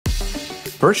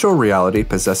Virtual reality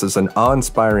possesses an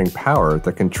awe-inspiring power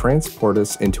that can transport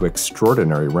us into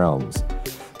extraordinary realms.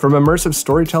 From immersive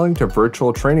storytelling to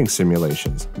virtual training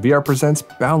simulations, VR presents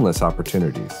boundless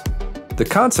opportunities. The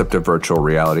concept of virtual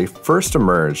reality first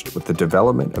emerged with the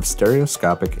development of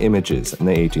stereoscopic images in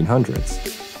the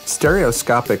 1800s.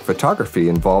 Stereoscopic photography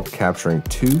involved capturing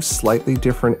two slightly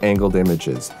different angled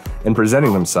images and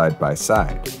presenting them side by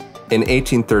side. In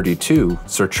 1832,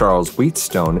 Sir Charles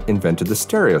Wheatstone invented the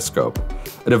stereoscope,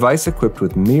 a device equipped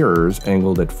with mirrors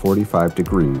angled at 45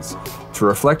 degrees to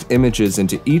reflect images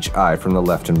into each eye from the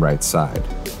left and right side.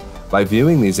 By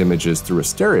viewing these images through a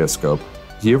stereoscope,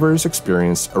 viewers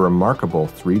experienced a remarkable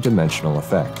three-dimensional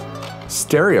effect.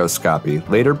 Stereoscopy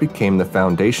later became the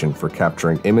foundation for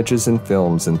capturing images and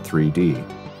films in 3D,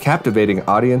 captivating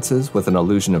audiences with an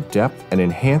illusion of depth and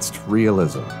enhanced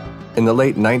realism. In the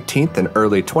late 19th and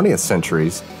early 20th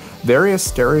centuries, various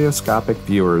stereoscopic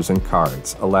viewers and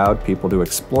cards allowed people to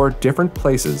explore different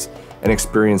places and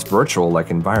experience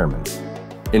virtual-like environments.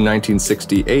 In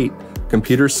 1968,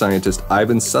 computer scientist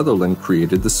Ivan Sutherland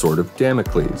created the Sword of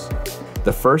Damocles,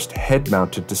 the first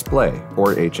head-mounted display,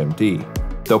 or HMD.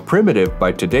 Though primitive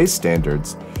by today's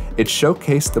standards, it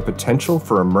showcased the potential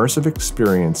for immersive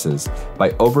experiences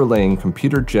by overlaying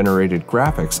computer-generated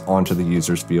graphics onto the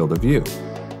user's field of view.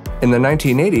 In the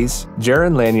 1980s,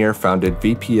 Jaron Lanier founded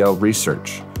VPL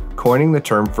Research, coining the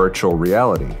term virtual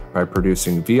reality by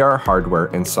producing VR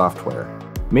hardware and software.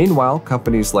 Meanwhile,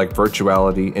 companies like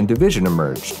Virtuality and Division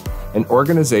emerged, and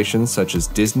organizations such as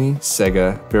Disney,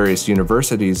 Sega, various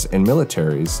universities, and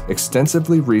militaries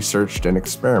extensively researched and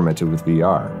experimented with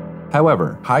VR.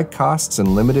 However, high costs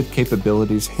and limited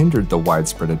capabilities hindered the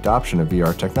widespread adoption of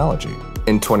VR technology.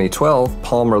 In 2012,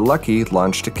 Palmer Luckey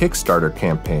launched a Kickstarter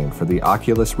campaign for the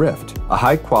Oculus Rift, a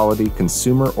high-quality,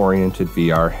 consumer-oriented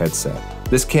VR headset.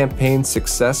 This campaign's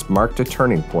success marked a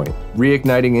turning point,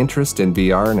 reigniting interest in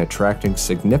VR and attracting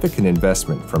significant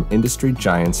investment from industry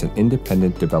giants and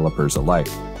independent developers alike.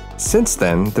 Since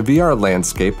then, the VR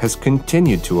landscape has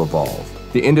continued to evolve.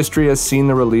 The industry has seen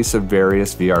the release of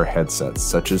various VR headsets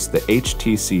such as the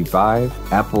HTC Vive,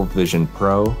 Apple Vision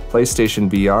Pro, PlayStation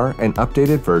VR, and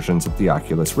updated versions of the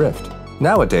Oculus Rift.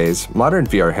 Nowadays, modern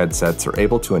VR headsets are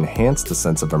able to enhance the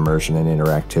sense of immersion and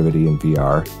interactivity in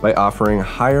VR by offering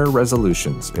higher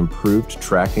resolutions, improved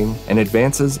tracking, and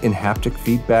advances in haptic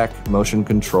feedback, motion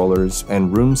controllers,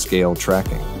 and room-scale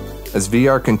tracking. As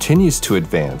VR continues to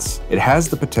advance, it has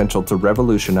the potential to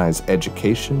revolutionize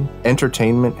education,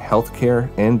 entertainment,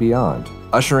 healthcare, and beyond,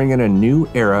 ushering in a new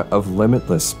era of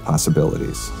limitless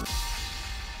possibilities.